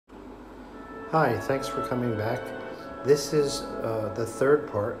Hi, thanks for coming back. This is the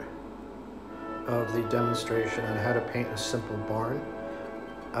third part of the demonstration on how to paint a simple barn.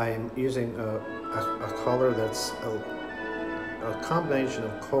 I am using a color that's a combination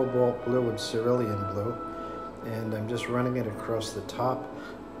of cobalt blue and cerulean blue, and I'm just running it across the top.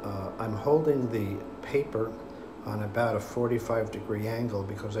 I'm holding the paper on about a 45-degree angle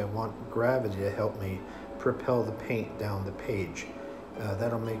because I want gravity to help me propel the paint down the page.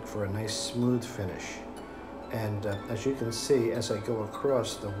 That'll make for a nice smooth finish. And as you can see, as I go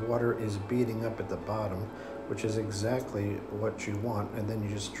across, the water is beating up at the bottom, which is exactly what you want, and then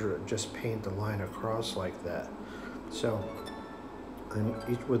you just paint the line across like that. So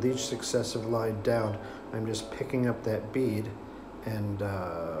with each successive line down, I'm just picking up that bead, and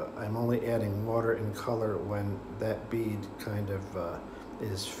I'm only adding water and color when that bead kind of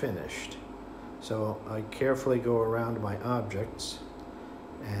is finished. So I carefully go around my objects,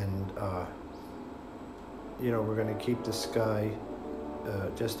 and we're going to keep the sky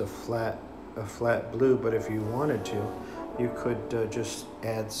just a flat blue, but if you wanted to, you could just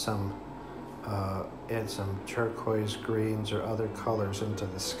add some turquoise greens or other colors into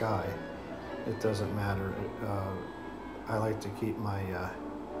the sky. It doesn't matter. I like to keep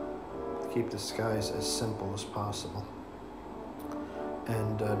the skies as simple as possible.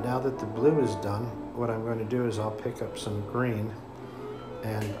 And now that the blue is done, what I'm going to do is I'll pick up some green,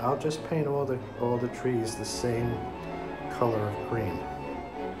 and I'll just paint all the trees the same color of green.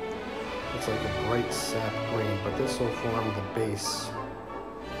 It's like a bright sap green, but this will form the base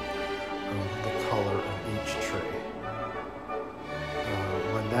of the color of each tree.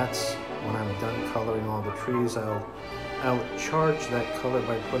 When I'm done coloring all the trees, I'll charge that color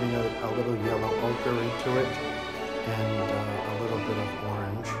by putting a little yellow ochre into it and a little bit of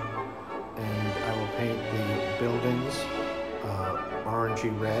orange. And I will paint the buildings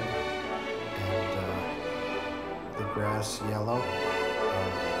orangey red and the grass yellow,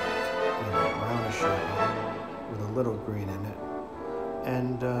 brownish yellow with a little green in it.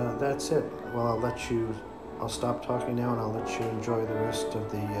 And that's it. Well, I'll stop talking now, and I'll let you enjoy the rest of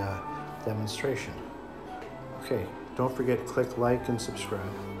the demonstration. Okay, don't forget to click like and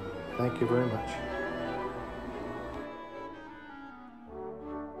subscribe. Thank you very much.